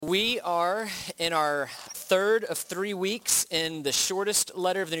We are in our third of 3 weeks in the shortest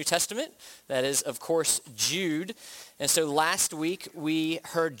letter of the New Testament. That is, of course, Jude. And so last week we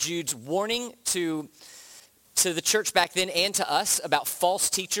heard Jude's warning to the church back then and to us about false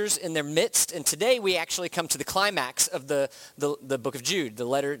teachers in their midst. And today we actually come to the climax of the book of Jude, the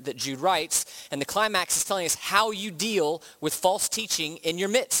letter that Jude writes. And the climax is telling us how you deal with false teaching in your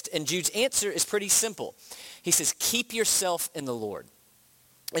midst. And Jude's answer is pretty simple. He says, keep yourself in the Lord.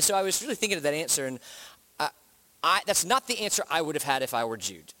 And so I was really thinking of that answer, and that's not the answer I would have had if I were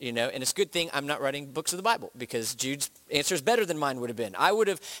Jude, and it's a good thing I'm not writing books of the Bible, because Jude's answer is better than mine would have been. I would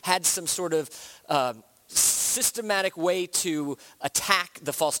have had some sort of systematic way to attack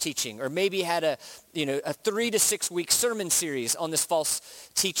the false teaching, or maybe had a 3 to 6 week sermon series on this false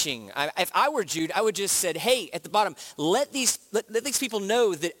teaching. If I were Jude, I would just said, hey, at the bottom, let these people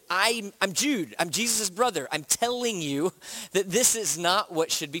know that I'm Jude. I'm Jesus' brother. I'm telling you that this is not what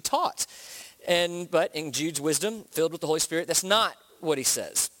should be taught. But in Jude's wisdom, filled with the Holy Spirit, that's not what he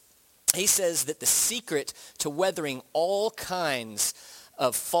says. He says that the secret to weathering all kinds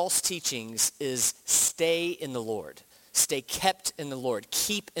of false teachings is stay in the Lord. Stay kept in the Lord.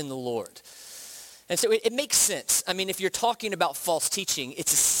 Keep in the Lord. And so it makes sense. I mean, if you're talking about false teaching,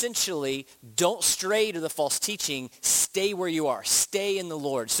 it's essentially don't stray to the false teaching. Stay where you are. Stay in the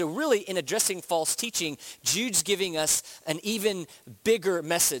Lord. So really, in addressing false teaching, Jude's giving us an even bigger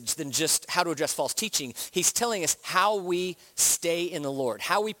message than just how to address false teaching. He's telling us how we stay in the Lord,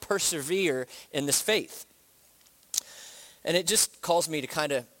 how we persevere in this faith. And it just calls me to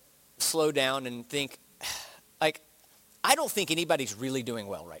kind of slow down and think, I don't think anybody's really doing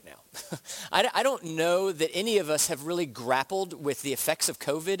well right now. I don't know that any of us have really grappled with the effects of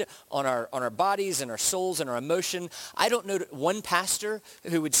COVID on our bodies and our souls and our emotion. I don't know one pastor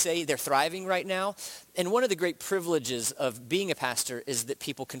who would say they're thriving right now. And one of the great privileges of being a pastor is that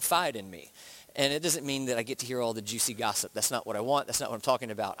people confide in me. And it doesn't mean that I get to hear all the juicy gossip. That's not what I want. That's not what I'm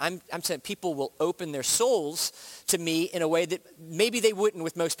talking about. I'm saying people will open their souls to me in a way that maybe they wouldn't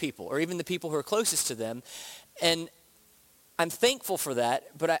with most people, or even the people who are closest to them. And I'm thankful for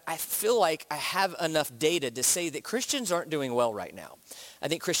that, but I feel like I have enough data to say that Christians aren't doing well right now. I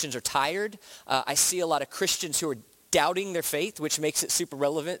think Christians are tired. I see a lot of Christians who are doubting their faith, which makes it super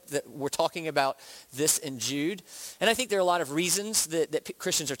relevant that we're talking about this in Jude. And I think there are a lot of reasons that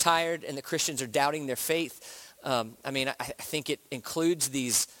Christians are tired and that Christians are doubting their faith. I think it includes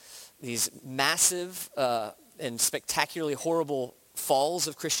these massive and spectacularly horrible falls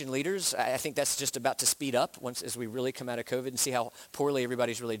of Christian leaders. I think that's just about to speed up as we really come out of COVID and see how poorly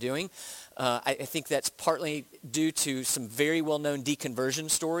everybody's really doing. I think that's partly due to some very well-known deconversion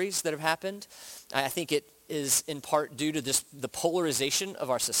stories that have happened. I think it is in part due to the polarization of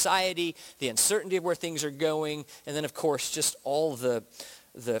our society, the uncertainty of where things are going, and then, of course, just all the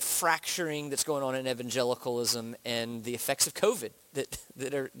fracturing that's going on in evangelicalism and the effects of COVID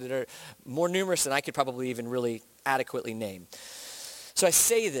that are more numerous than I could probably even really adequately name. So I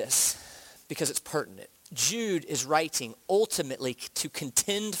say this because it's pertinent. Jude is writing ultimately to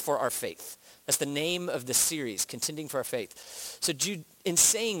contend for our faith. That's the name of the series, Contending for Our Faith. So Jude, in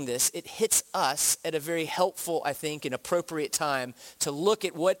saying this, it hits us at a very helpful, I think, and appropriate time to look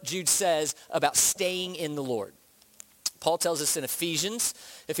at what Jude says about staying in the Lord. Paul tells us in Ephesians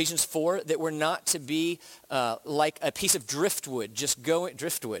 4, that we're not to be like a piece of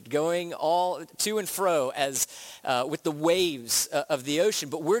driftwood, going all to and fro as with the waves of the ocean.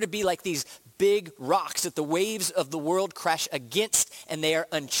 But we're to be like these big rocks that the waves of the world crash against, and they are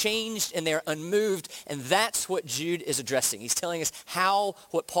unchanged and they are unmoved. And that's what Jude is addressing. He's telling us how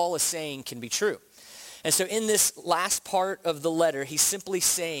what Paul is saying can be true. And so in this last part of the letter, he's simply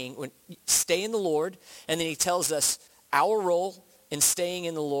saying, stay in the Lord, and then he tells us our role in staying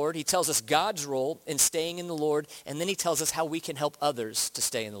in the Lord. He tells us God's role in staying in the Lord, and then he tells us how we can help others to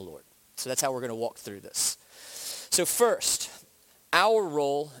stay in the Lord. So that's how we're going to walk through this. So first, our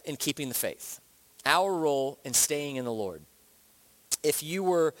role in keeping the faith. Our role in staying in the Lord. If you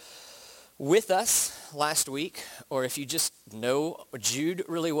were with us last week, or if you just know Jude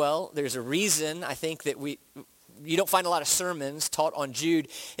really well, there's a reason I think that you don't find a lot of sermons taught on Jude,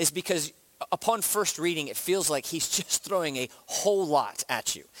 is because upon first reading, it feels like he's just throwing a whole lot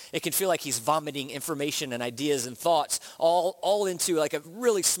at you. It can feel like he's vomiting information and ideas and thoughts all into like a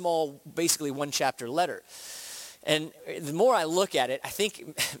really small, basically one chapter letter. And the more I look at it, I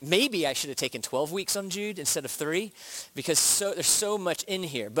think maybe I should have taken 12 weeks on Jude instead of 3, because there's so much in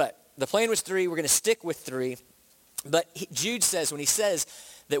here. But the plan was 3. We're going to stick with 3. But Jude says, when he says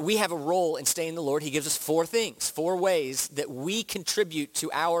that we have a role in staying in the Lord, he gives us 4 things, 4 ways that we contribute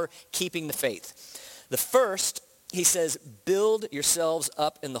to our keeping the faith. The first he says, build yourselves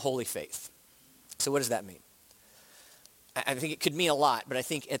up in the holy faith. So what does that mean? I think it could mean a lot, but I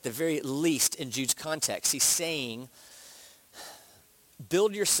think at the very least in Jude's context, he's saying,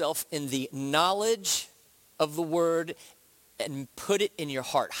 build yourself in the knowledge of the word and put it in your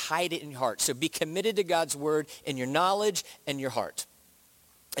heart. Hide it in your heart. So be committed to God's word in your knowledge and your heart.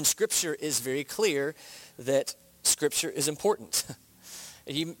 And Scripture is very clear that Scripture is important.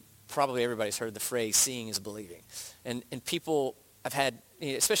 Probably everybody's heard the phrase, seeing is believing. And people, I've had,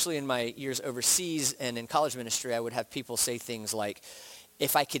 especially in my years overseas and in college ministry, I would have people say things like,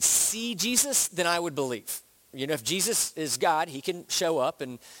 if I could see Jesus, then I would believe. If Jesus is God, he can show up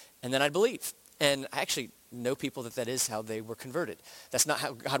and then I'd believe. And I actually know people that is how they were converted. That's not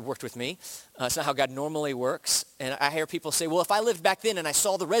how God worked with me. It's not how God normally works. And I hear people say, well, if I lived back then and I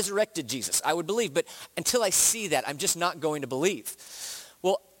saw the resurrected Jesus, I would believe. But until I see that, I'm just not going to believe.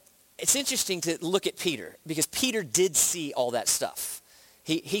 Well, it's interesting to look at Peter because Peter did see all that stuff.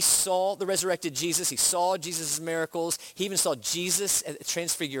 He saw the resurrected Jesus. He saw Jesus' miracles. He even saw Jesus at the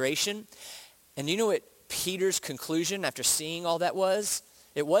transfiguration. And you know what Peter's conclusion after seeing all that was?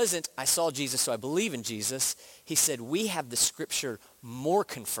 It wasn't, I saw Jesus, so I believe in Jesus. He said, we have the Scripture more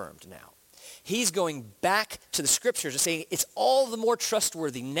confirmed now. He's going back to the Scriptures and saying, it's all the more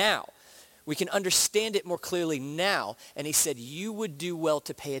trustworthy now. We can understand it more clearly now. And he said, you would do well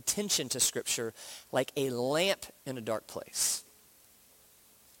to pay attention to Scripture like a lamp in a dark place.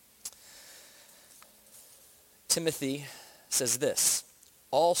 Timothy says this,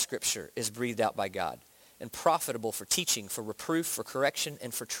 all Scripture is breathed out by God and profitable for teaching, for reproof, for correction,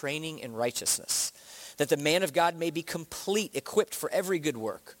 and for training in righteousness, that the man of God may be complete, equipped for every good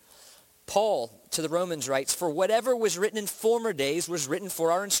work. Paul to the Romans writes, for whatever was written in former days was written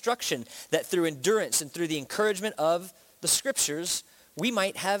for our instruction, that through endurance and through the encouragement of the Scriptures, we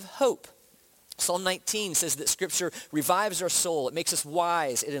might have hope. Psalm 19 says that Scripture revives our soul. It makes us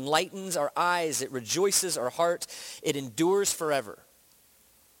wise. It enlightens our eyes. It rejoices our heart. It endures forever.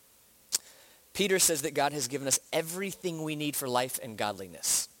 Peter says that God has given us everything we need for life and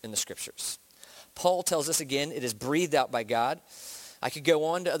godliness in the Scriptures. Paul tells us again, it is breathed out by God. I could go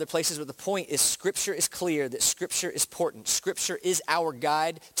on to other places, but the point is Scripture is clear, that Scripture is important. Scripture is our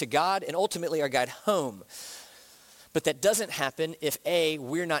guide to God and ultimately our guide home. But that doesn't happen if A,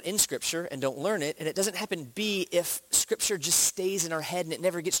 we're not in Scripture and don't learn it, and it doesn't happen B, if Scripture just stays in our head and it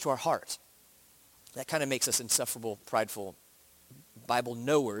never gets to our heart. That kind of makes us insufferable, prideful Bible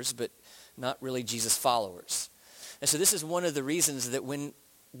knowers, but not really Jesus followers. And so this is one of the reasons that when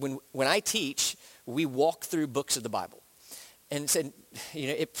I teach, we walk through books of the Bible. And said,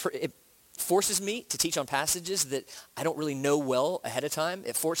 it forces me to teach on passages that I don't really know well ahead of time.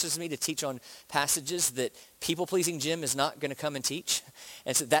 It forces me to teach on passages that people-pleasing Jim is not going to come and teach.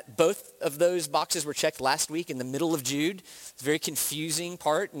 And so that both of those boxes were checked last week in the middle of Jude. It's a very confusing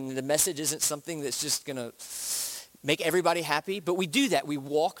part, and the message isn't something that's just going to make everybody happy. But we do that. We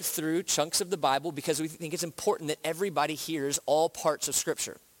walk through chunks of the Bible because we think it's important that everybody hears all parts of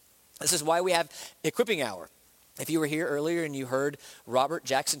Scripture. This is why we have Equipping Hour. If you were here earlier and you heard Robert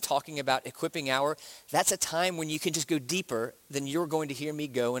Jackson talking about Equipping Hour, that's a time when you can just go deeper than you're going to hear me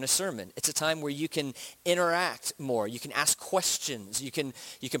go in a sermon. It's a time where you can interact more. You can ask questions. You can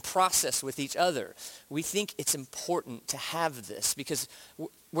process with each other. We think it's important to have this because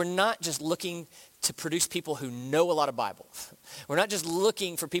we're not just looking to produce people who know a lot of Bible. We're not just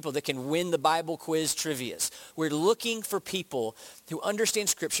looking for people that can win the Bible quiz trivias. We're looking for people who understand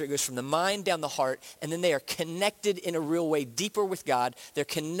Scripture. It goes from the mind down the heart, and then they are connected in a real way deeper with God. They're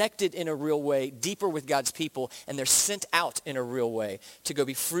connected in a real way deeper with God's people, and they're sent out in a real way to go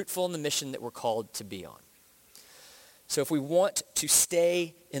be fruitful in the mission that we're called to be on. So if we want to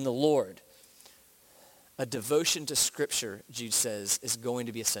stay in the Lord, a devotion to Scripture, Jude says, is going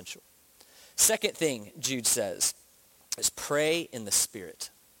to be essential. Second thing Jude says is pray in the Spirit.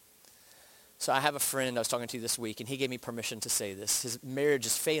 So I have a friend I was talking to this week, and he gave me permission to say this. His marriage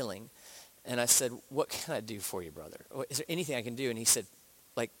is failing, and I said, what can I do for you, brother? Is there anything I can do? And he said,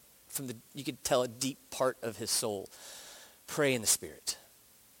 you could tell a deep part of his soul, pray in the Spirit.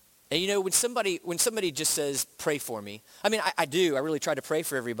 And when somebody just says, pray for me, I mean, I do. I really try to pray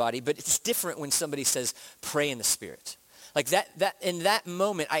for everybody, but it's different when somebody says, pray in the Spirit. Like that in that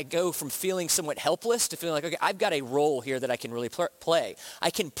moment, I go from feeling somewhat helpless to feeling like, okay, I've got a role here that I can really play. I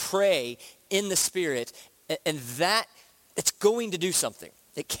can pray in the Spirit, and that, it's going to do something.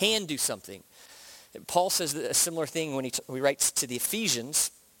 It can do something. Paul says a similar thing when he writes to the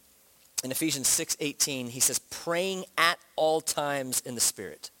Ephesians. In Ephesians 6:18, he says, praying at all times in the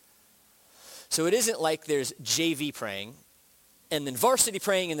Spirit. So it isn't like there's JV praying and then varsity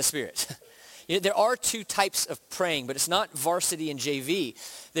praying in the Spirit. There are two types of praying, but it's not varsity and JV.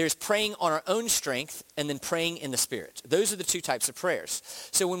 There's praying on our own strength and then praying in the Spirit. Those are the two types of prayers.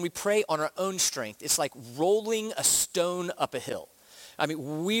 So when we pray on our own strength, it's like rolling a stone up a hill. I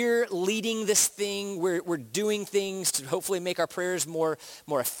mean, we're leading this thing. We're doing things to hopefully make our prayers more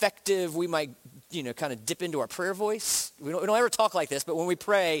effective. We might, kind of dip into our prayer voice. We don't ever talk like this, but when we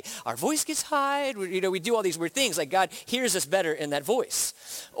pray, our voice gets high. We do all these weird things like God hears us better in that voice.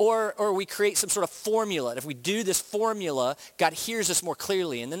 Or we create some sort of formula. If we do this formula, God hears us more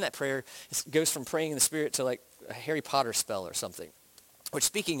clearly. And then that prayer goes from praying in the Spirit to like a Harry Potter spell or something. Which,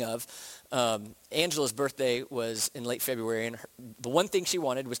 speaking of, Angela's birthday was in late February, and the one thing she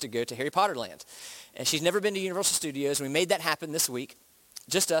wanted was to go to Harry Potter Land. And she's never been to Universal Studios, and we made that happen this week.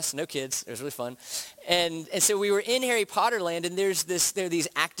 Just us, no kids. It was really fun. And so we were in Harry Potter Land, and there are these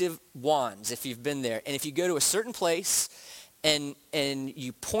active wands, if you've been there. And if you go to a certain place, and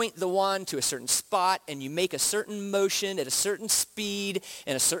you point the wand to a certain spot, and you make a certain motion at a certain speed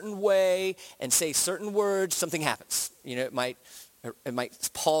in a certain way, and say certain words, something happens. It might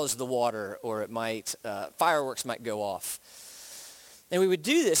pause the water, or fireworks might go off. And we would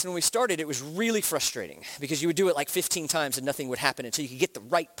do this, and when we started, it was really frustrating because you would do it like 15 times and nothing would happen until you could get the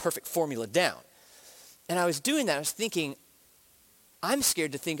right, perfect formula down. And I was doing that. I was thinking, I'm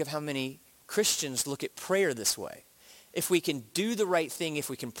scared to think of how many Christians look at prayer this way. If we can do the right thing, if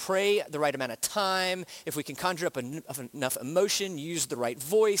we can pray the right amount of time, if we can conjure up enough emotion, use the right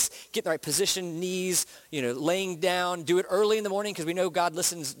voice, get in the right position, knees, laying down, do it early in the morning because we know God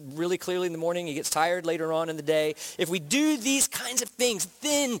listens really clearly in the morning. He gets tired later on in the day. If we do these kinds of things,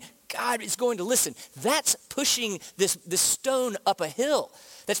 then God is going to listen. That's pushing this stone up a hill.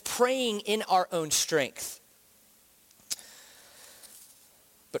 That's praying in our own strength.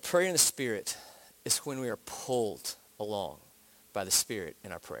 But prayer in the Spirit is when we are pulled along by the Spirit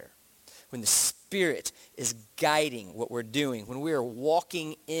in our prayer. When the Spirit is guiding what we're doing, when we are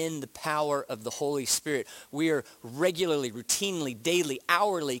walking in the power of the Holy Spirit, we are regularly, routinely, daily,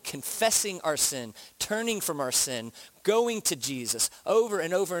 hourly confessing our sin, turning from our sin, going to Jesus over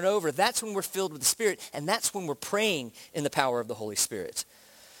and over and over. That's when we're filled with the Spirit, and that's when we're praying in the power of the Holy Spirit.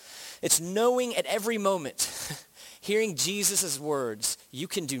 It's knowing at every moment, hearing Jesus' words, you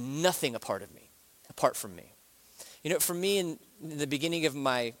can do nothing apart from me. For me, in the beginning of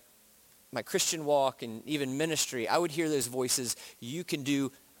my Christian walk and even ministry, I would hear those voices. You can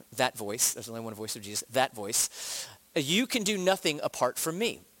do that voice. There's only one voice of Jesus, that voice. You can do nothing apart from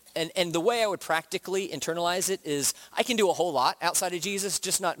me. And the way I would practically internalize it is I can do a whole lot outside of Jesus,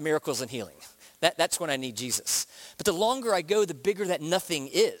 just not miracles and healing. That's when I need Jesus. But the longer I go, the bigger that nothing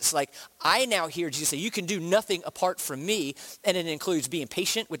is. Like, I now hear Jesus say, you can do nothing apart from me, and it includes being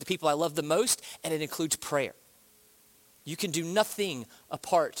patient with the people I love the most, and it includes prayer. You can do nothing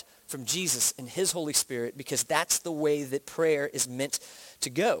apart from Jesus and his Holy Spirit because that's the way that prayer is meant to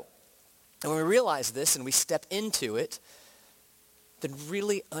go. And when we realize this and we step into it, then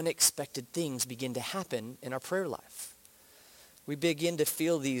really unexpected things begin to happen in our prayer life. We begin to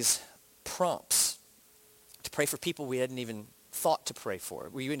feel these prompts to pray for people we hadn't even thought to pray for.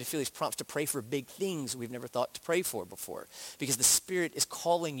 We begin to feel these prompts to pray for big things we've never thought to pray for before because the Spirit is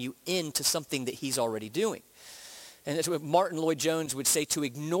calling you into something that he's already doing. And that's what Martin Lloyd-Jones would say, to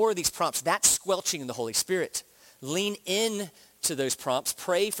ignore these prompts, that's squelching the Holy Spirit. Lean in to those prompts,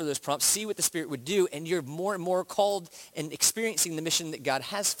 pray for those prompts, see what the Spirit would do, and you're more and more called and experiencing the mission that God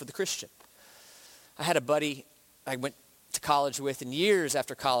has for the Christian. I had a buddy I went to college with, and years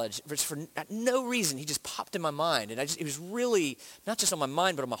after college, for no reason, he just popped in my mind. And it was really not just on my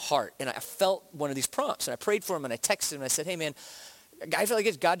mind, but on my heart. And I felt one of these prompts, and I prayed for him, and I texted him, and I said, hey, man, I feel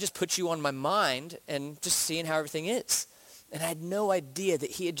like God just put you on my mind and just seeing how everything is. And I had no idea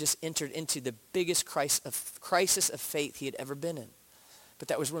that he had just entered into the biggest crisis of faith he had ever been in. But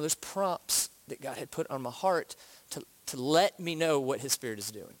that was one of those prompts that God had put on my heart to let me know what his Spirit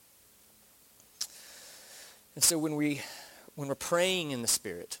is doing. And so when we're praying in the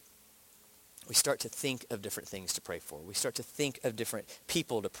Spirit, we start to think of different things to pray for. We start to think of different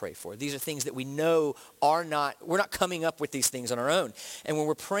people to pray for. These are things that we know we're not coming up with these things on our own. And when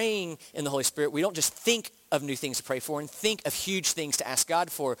we're praying in the Holy Spirit, we don't just think of new things to pray for and think of huge things to ask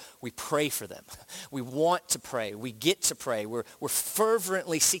God for. We pray for them. We want to pray. We get to pray. We're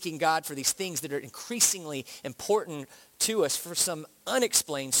fervently seeking God for these things that are increasingly important to us for some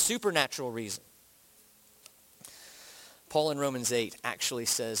unexplained supernatural reason. Paul in Romans 8 actually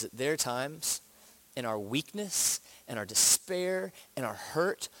says that there are times in our weakness and our despair and our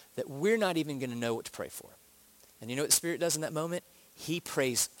hurt that we're not even going to know what to pray for. And you know what the Spirit does in that moment? He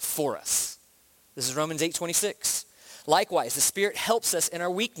prays for us. This is Romans 8:26. Likewise, the Spirit helps us in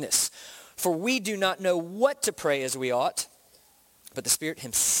our weakness. For we do not know what to pray as we ought, but the Spirit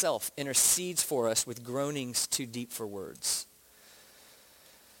himself intercedes for us with groanings too deep for words.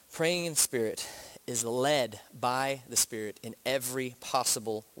 Praying in Spirit is led by the Spirit in every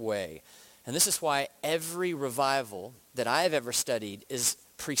possible way. And this is why every revival that I have ever studied is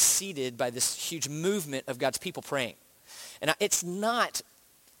preceded by this huge movement of God's people praying. And it's not,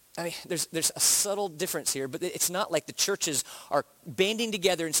 there's a subtle difference here, but it's not like the churches are banding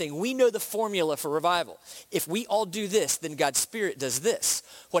together and saying, we know the formula for revival. If we all do this, then God's Spirit does this.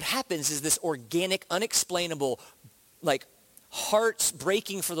 What happens is this organic, unexplainable, hearts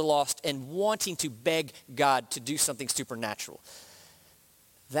breaking for the lost and wanting to beg God to do something supernatural.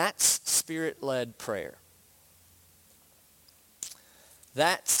 That's Spirit-led prayer.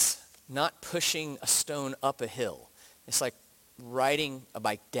 That's not pushing a stone up a hill. It's like riding a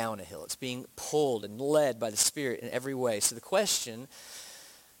bike down a hill. It's being pulled and led by the Spirit in every way. So the question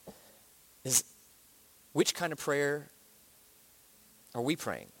is, which kind of prayer are we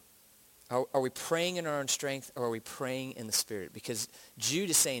praying? Are we praying in our own strength, or are we praying in the Spirit? Because Jude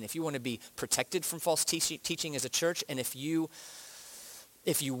is saying, if you want to be protected from false teaching as a church, and if you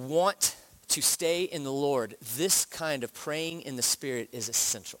want to stay in the Lord, this kind of praying in the Spirit is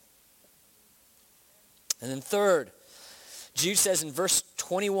essential. And then third, Jude says in verse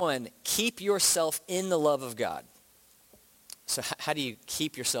 21, keep yourself in the love of God. So how do you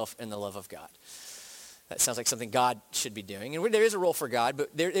keep yourself in the love of God? That sounds like something God should be doing. And there is a role for God, but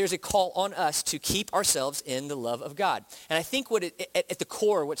there's a call on us to keep ourselves in the love of God. And I think at the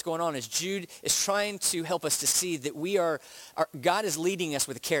core, what's going on is Jude is trying to help us to see that God is leading us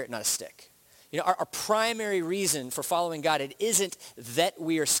with a carrot, not a stick. You know, our primary reason for following God, it isn't that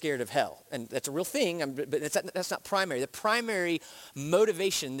we are scared of hell. And that's a real thing, but that's not primary. The primary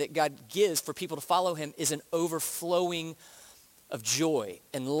motivation that God gives for people to follow him is an overflowing of joy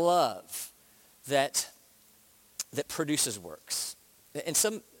and love that produces works. And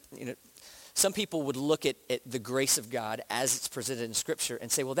some people would look at the grace of God as it's presented in Scripture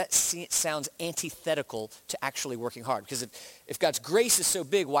and say, well, that sounds antithetical to actually working hard. Because if God's grace is so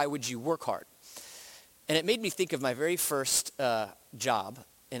big, why would you work hard? And it made me think of my very first job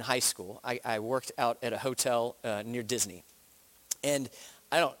in high school. I worked out at a hotel near Disney. And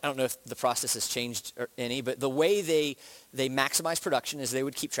I don't know if the process has changed any, but the way they maximize production is they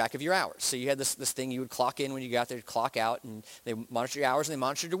would keep track of your hours. So you had this thing you would clock in when you got there, clock out, and they monitor your hours and they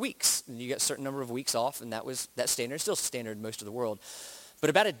monitored your weeks. And you got a certain number of weeks off, and that standard. It's still standard in most of the world. But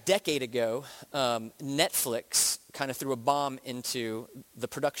about a decade ago, Netflix kind of threw a bomb into the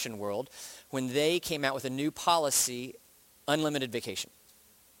production world when they came out with a new policy, unlimited vacation.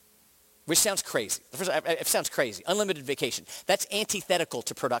 Which sounds crazy. It sounds crazy. Unlimited vacation. That's antithetical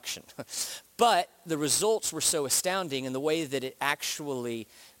to production. But the results were so astounding in the way that it actually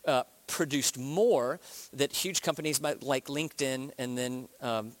produced more that huge companies like LinkedIn and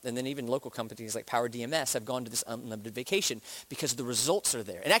then even local companies like Power DMS have gone to this unlimited vacation because the results are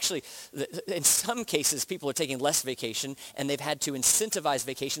there. And actually, in some cases, people are taking less vacation and they've had to incentivize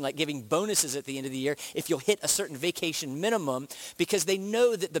vacation, like giving bonuses at the end of the year if you'll hit a certain vacation minimum, because they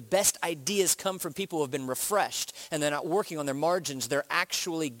know that the best ideas come from people who have been refreshed and they're not working on their margins. They're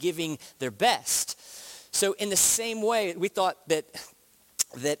actually giving their best. So in the same way, we thought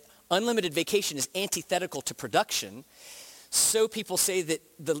that unlimited vacation is antithetical to production. So people say that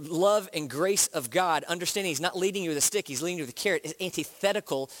the love and grace of God, understanding he's not leading you with a stick, he's leading you with a carrot, is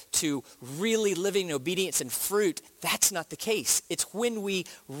antithetical to really living in obedience and fruit. That's not the case. It's when we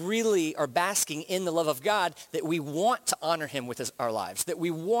really are basking in the love of God that we want to honor him with our lives, that we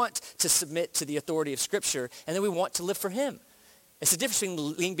want to submit to the authority of Scripture, and that we want to live for him. It's the difference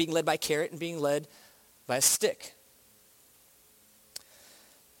between being led by a carrot and being led by a stick.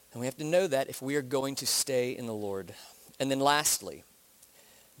 And we have to know that if we are going to stay in the Lord. And then lastly,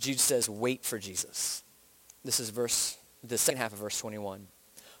 Jude says, wait for Jesus. This is the second half of verse 21.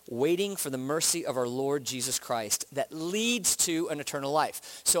 Waiting for the mercy of our Lord Jesus Christ that leads to an eternal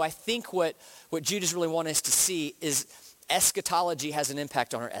life. So I think what Jude is really wanting us to see is eschatology has an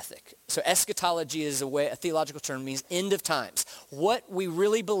impact on our ethic. So eschatology is a theological term, means end of times. What we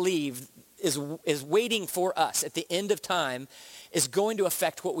really believe is waiting for us at the end of time is going to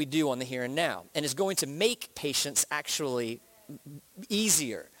affect what we do on the here and now, and is going to make patience actually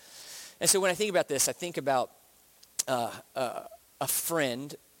easier. And so when I think about this, I think about a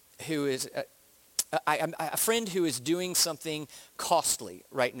friend who is a friend who is doing something costly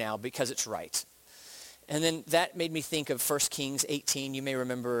right now because it's right. And then that made me think of 1 Kings 18. You may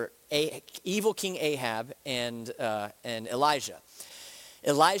remember evil King Ahab and Elijah.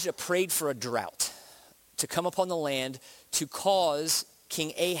 Elijah prayed for a drought to come upon the land to cause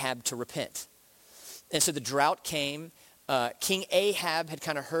King Ahab to repent. And so the drought came. King Ahab had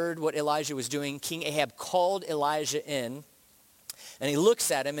kind of heard what Elijah was doing. King Ahab called Elijah in, and he looks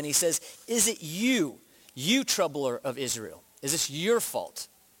at him and he says, "Is it you, you troubler of Israel? Is this your fault?"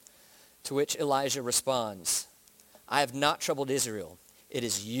 To which Elijah responds, "I have not troubled Israel. It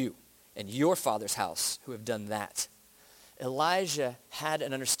is you and your father's house who have done that." Elijah had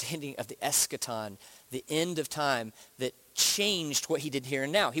an understanding of the eschaton, the end of time, that changed what he did here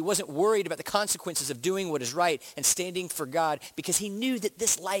and now. He wasn't worried about the consequences of doing what is right and standing for God because he knew that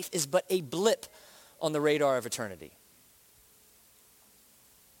this life is but a blip on the radar of eternity.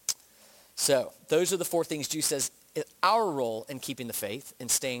 So those are the four things Jude says is our role in keeping the faith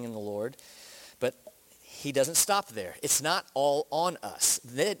and staying in the Lord. But he doesn't stop there. It's not all on us.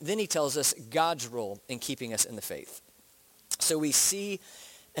 Then he tells us God's role in keeping us in the faith. So we see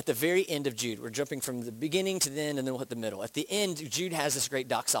at the very end of Jude, we're jumping from the beginning to the end and then we'll hit the middle. At the end, Jude has this great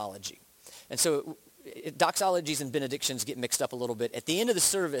doxology. And so doxologies and benedictions get mixed up a little bit. At the end of the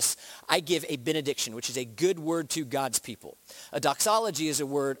service, I give a benediction, which is a good word to God's people. A doxology is a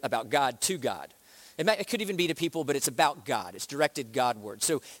word about God to God. It could even be to people, but it's about God. It's directed Godward.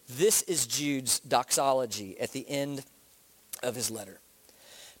 So this is Jude's doxology at the end of his letter.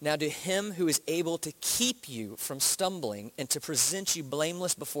 Now to him who is able to keep you from stumbling and to present you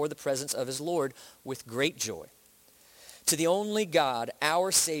blameless before the presence of his Lord with great joy. To the only God,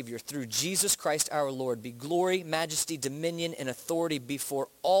 our Savior, through Jesus Christ our Lord, be glory, majesty, dominion, and authority before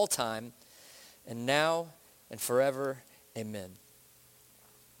all time, and now and forever. Amen.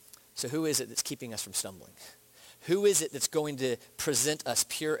 So who is it that's keeping us from stumbling? Who is it that's going to present us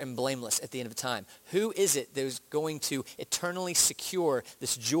pure and blameless at the end of time? Who is it that is going to eternally secure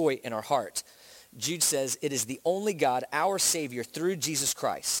this joy in our heart? Jude says it is the only God, our Savior, through Jesus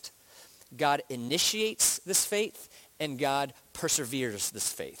Christ. God initiates this faith and God perseveres this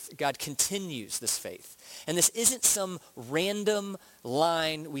faith. God continues this faith. And this isn't some random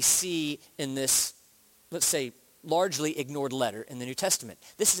line we see in this, let's say, largely ignored letter in the New Testament.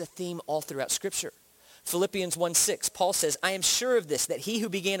 This is a theme all throughout Scripture. Philippians 1:6, Paul says, "I am sure of this, that he who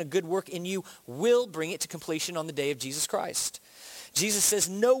began a good work in you will bring it to completion on the day of Jesus Christ." Jesus says,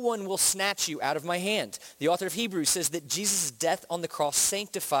 "No one will snatch you out of my hand." The author of Hebrews says that Jesus' death on the cross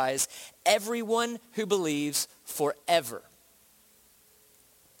sanctifies everyone who believes forever.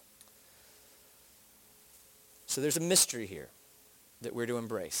 So there's a mystery here that we're to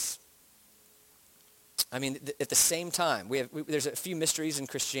embrace. I mean, at the same time, there's a few mysteries in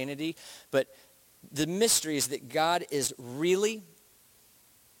Christianity, but the mystery is that God is really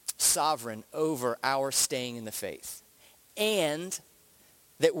sovereign over our staying in the faith, and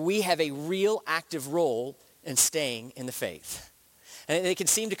that we have a real active role in staying in the faith. And they can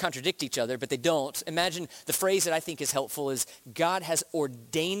seem to contradict each other, but they don't. Imagine the phrase that I think is helpful is God has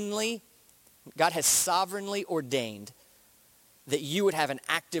sovereignly ordained that you would have an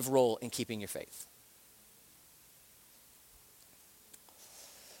active role in keeping your faith.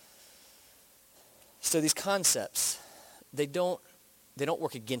 So these concepts, they don't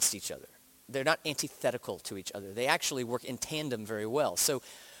work against each other. They're not antithetical to each other. They actually work in tandem very well. So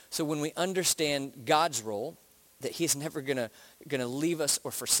when we understand God's role, that he's never going to leave us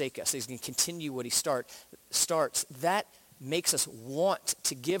or forsake us, he's going to continue what he starts, that makes us want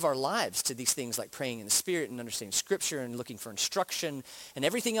to give our lives to these things like praying in the Spirit and understanding Scripture and looking for instruction and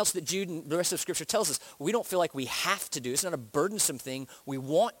everything else that Jude and the rest of Scripture tells us. We don't feel like we have to do. It's not a burdensome thing. We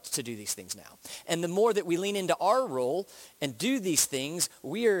want to do these things now. And the more that we lean into our role and do these things,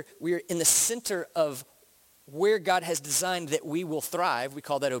 we are in the center of where God has designed that we will thrive. We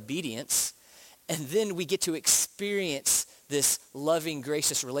call that obedience. And then we get to experience this loving,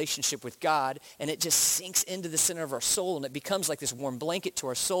 gracious relationship with God, and it just sinks into the center of our soul, and it becomes like this warm blanket to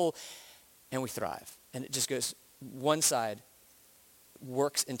our soul, and we thrive. And it just goes, one side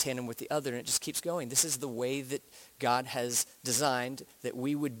works in tandem with the other, and it just keeps going. This is the way that God has designed that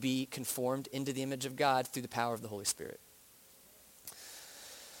we would be conformed into the image of God through the power of the Holy Spirit.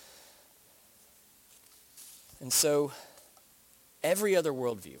 And so every other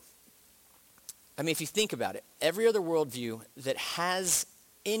worldview, I mean, if you think about it, every other worldview that has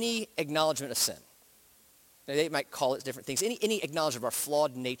any acknowledgement of sin, they might call it different things, any acknowledgement of our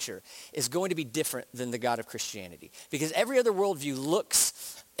flawed nature is going to be different than the God of Christianity. Because every other worldview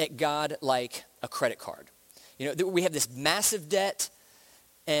looks at God like a credit card. You know, we have this massive debt,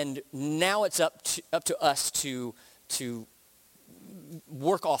 and now it's up to us to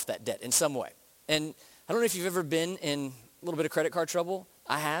work off that debt in some way. And I don't know if you've ever been in a little bit of credit card trouble.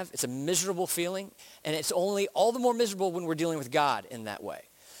 I have. It's a miserable feeling, and it's only all the more miserable when we're dealing with God in that way.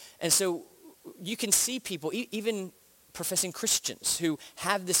 And so you can see people, even professing Christians who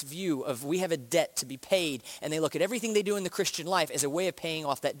have this view of we have a debt to be paid, and they look at everything they do in the Christian life as a way of paying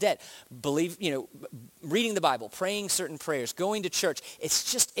off that debt. Reading the Bible, praying certain prayers, going to church,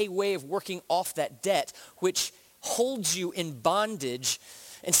 it's just a way of working off that debt, which holds you in bondage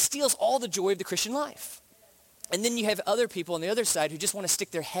and steals all the joy of the Christian life. And then you have other people on the other side who just want to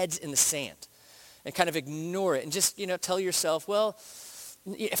stick their heads in the sand and kind of ignore it and just, tell yourself, well,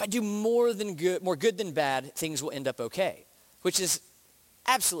 if I do more good than bad, things will end up okay, which is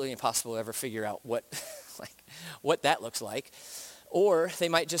absolutely impossible to ever figure out what that looks like. Or they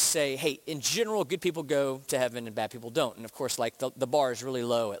might just say, hey, in general, good people go to heaven and bad people don't. And of course, the bar is really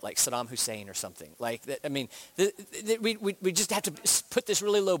low at Saddam Hussein or something. We just have to put this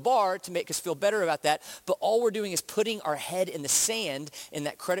really low bar to make us feel better about that. But all we're doing is putting our head in the sand in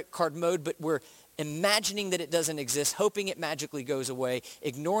that credit card mode, but we're imagining that it doesn't exist, hoping it magically goes away,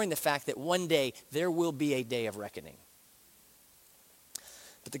 ignoring the fact that one day there will be a day of reckoning.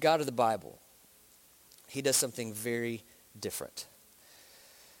 But the God of the Bible, he does something very different.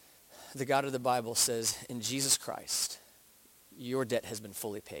 The God of the Bible says, in Jesus Christ, your debt has been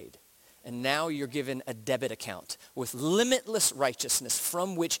fully paid. And now you're given a debit account with limitless righteousness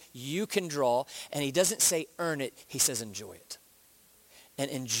from which you can draw. And he doesn't say earn it, he says enjoy it. And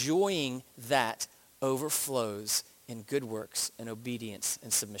enjoying that overflows in good works and obedience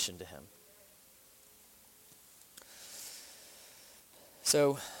and submission to him.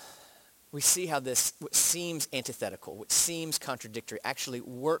 So we see how this, what seems antithetical, what seems contradictory, actually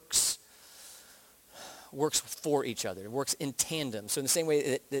works for each other. It works in tandem. So in the same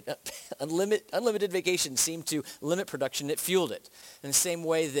way that unlimited vacation seemed to limit production, it fueled it. In the same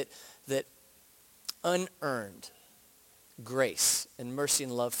way that unearned grace and mercy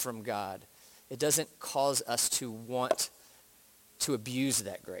and love from God, it doesn't cause us to want to abuse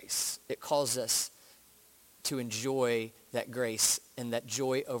that grace. It calls us to enjoy that grace, and that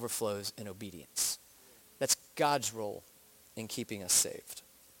joy overflows in obedience. That's God's role in keeping us saved.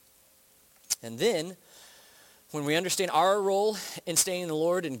 And then, when we understand our role in staying in the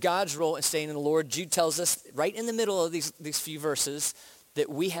Lord and God's role in staying in the Lord, Jude tells us right in the middle of these few verses that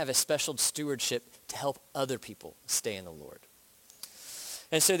we have a special stewardship to help other people stay in the Lord.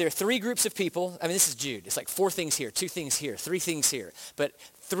 And so there are three groups of people. I mean, this is Jude. It's like 4 things here, 2 things here, 3 things here. But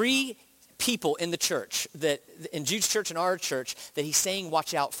 3 people in the church, that in Jude's church and our church, that he's saying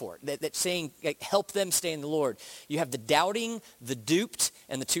watch out for, that saying help them stay in the Lord. You have the doubting, the duped,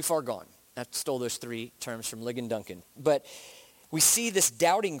 and the too far gone. I stole those 3 terms from Ligon Duncan. But we see this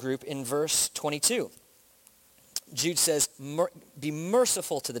doubting group in verse 22. Jude says, be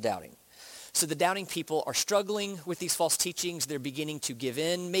merciful to the doubting. So the doubting people are struggling with these false teachings. They're beginning to give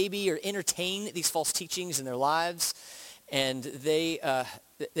in maybe or entertain these false teachings in their lives. And they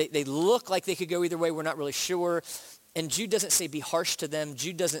look like they could go either way. We're not really sure. And Jude doesn't say be harsh to them.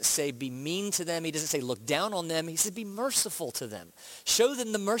 Jude doesn't say be mean to them. He doesn't say look down on them. He says be merciful to them. Show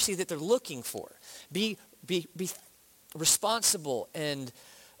them the mercy that they're looking for. Be responsible and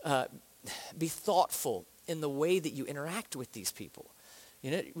be thoughtful in the way that you interact with these people.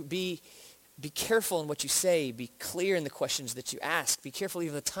 Be careful in what you say. Be clear in the questions that you ask. Be careful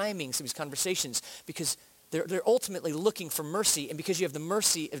even the timings of these conversations, because they're ultimately looking for mercy, and because you have the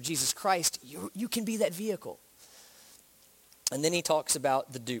mercy of Jesus Christ, you can be that vehicle. And then he talks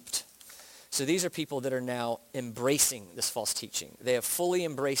about the duped. So these are people that are now embracing this false teaching. They have fully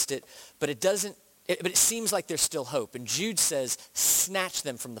embraced it, but it seems like there's still hope. And Jude says, snatch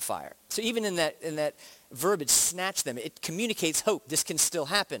them from the fire. So even in that verbiage, snatch them, it communicates hope. This can still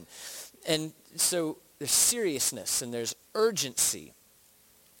happen. And so there's seriousness and there's urgency.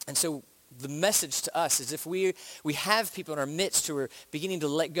 And so the message to us is if we have people in our midst who are beginning to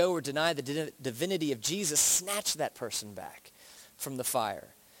let go or deny the divinity of Jesus, snatch that person back from the fire.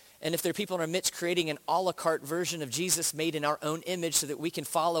 And if there are people in our midst creating an a la carte version of Jesus made in our own image so that we can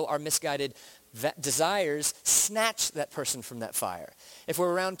follow our misguided desires, snatch that person from that fire. If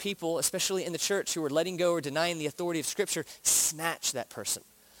we're around people, especially in the church, who are letting go or denying the authority of Scripture, snatch that person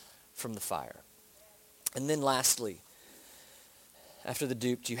from the fire. And then lastly, after the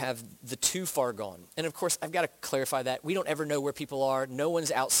duped, you have the too far gone. And of course, I've got to clarify that. We don't ever know where people are. No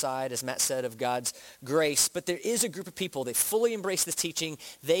one's outside, as Matt said, of God's grace. But there is a group of people. They fully embrace this teaching.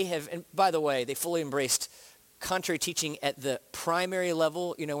 They have, and by the way, they fully embraced contrary teaching at the primary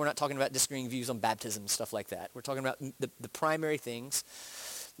level. We're not talking about disagreeing views on baptism and stuff like that. We're talking about the primary things.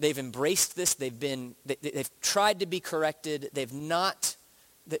 They've embraced this. They've tried to be corrected.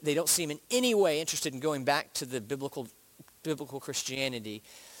 They don't seem in any way interested in going back to the biblical Christianity.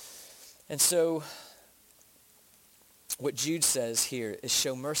 And so what Jude says here is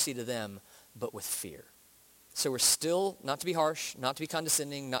show mercy to them, but with fear. So we're still not to be harsh, not to be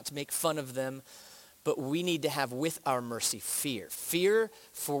condescending, not to make fun of them, but we need to have with our mercy fear. Fear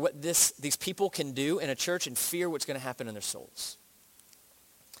for what these people can do in a church, and fear what's going to happen in their souls.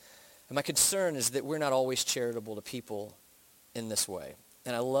 And my concern is that we're not always charitable to people in this way.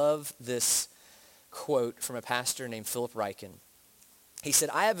 And I love this quote from a pastor named Philip Ryken. He said,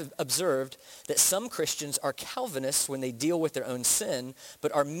 "I have observed that some Christians are Calvinists when they deal with their own sin,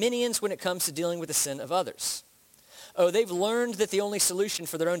 but Arminians when it comes to dealing with the sin of others. Oh, they've learned that the only solution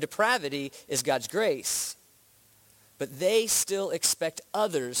for their own depravity is God's grace, but they still expect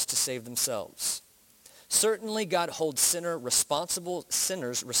others to save themselves. Certainly God holds sinners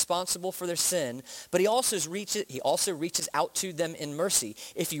responsible for their sin, but he also reaches out to them in mercy.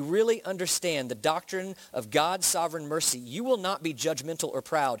 If you really understand the doctrine of God's sovereign mercy, you will not be judgmental or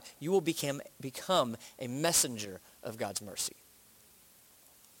proud. You will become a messenger of God's mercy."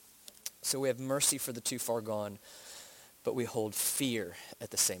 So we have mercy for the too far gone, but we hold fear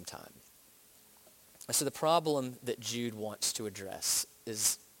at the same time. And so the problem that Jude wants to address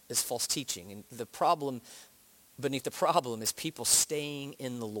is false teaching. And the problem, beneath the problem, is people staying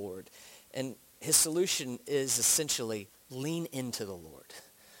in the Lord. And his solution is essentially lean into the Lord.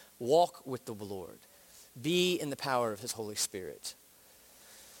 Walk with the Lord. Be in the power of his Holy Spirit.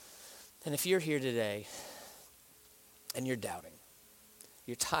 And if you're here today and you're doubting,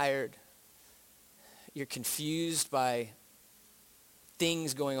 you're tired, you're confused by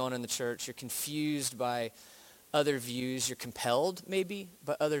things going on in the church, you're confused by other views, you're compelled maybe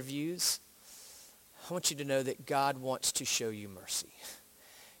by other views, I want you to know that God wants to show you mercy.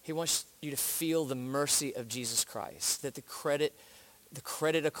 He wants you to feel the mercy of Jesus Christ, that the credit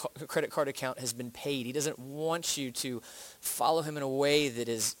card account has been paid. He doesn't want you to follow him in a way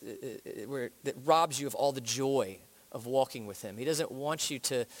that robs you of all the joy of walking with him. He doesn't want you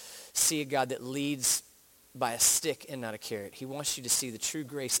to see a God that leads by a stick and not a carrot. He wants you to see the true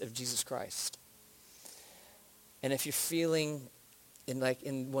grace of Jesus Christ. And if you're feeling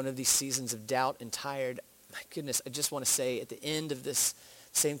in one of these seasons of doubt and tired, my goodness, I just want to say at the end of this,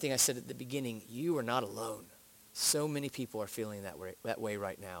 same thing I said at the beginning, you are not alone. So many people are feeling that way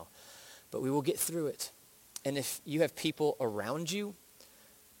right now. But we will get through it. And if you have people around you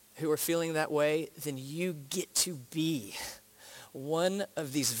who are feeling that way, then you get to be one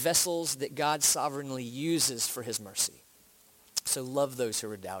of these vessels that God sovereignly uses for his mercy. So love those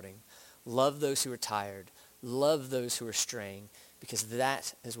who are doubting. Love those who are tired. Love those who are straying, because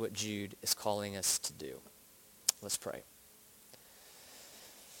that is what Jude is calling us to do. Let's pray.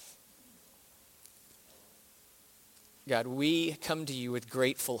 God, we come to you with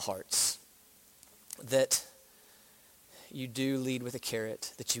grateful hearts that you do lead with a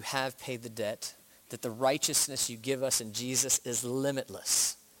carrot, that you have paid the debt, that the righteousness you give us in Jesus is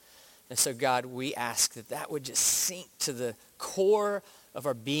limitless. And so, God, we ask that would just sink to the core of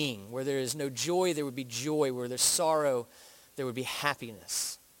our being. Where there is no joy, there would be joy. Where there's sorrow, there would be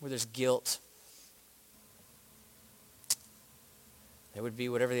happiness. Where there's guilt, there would be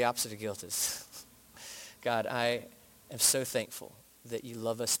whatever the opposite of guilt is. God, I am so thankful that you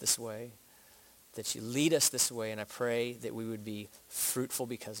love us this way, that you lead us this way, and I pray that we would be fruitful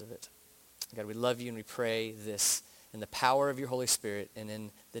because of it. God, we love you, and we pray this in the power of your Holy Spirit and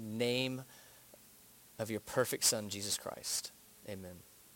in the name of your perfect Son, Jesus Christ. Amen.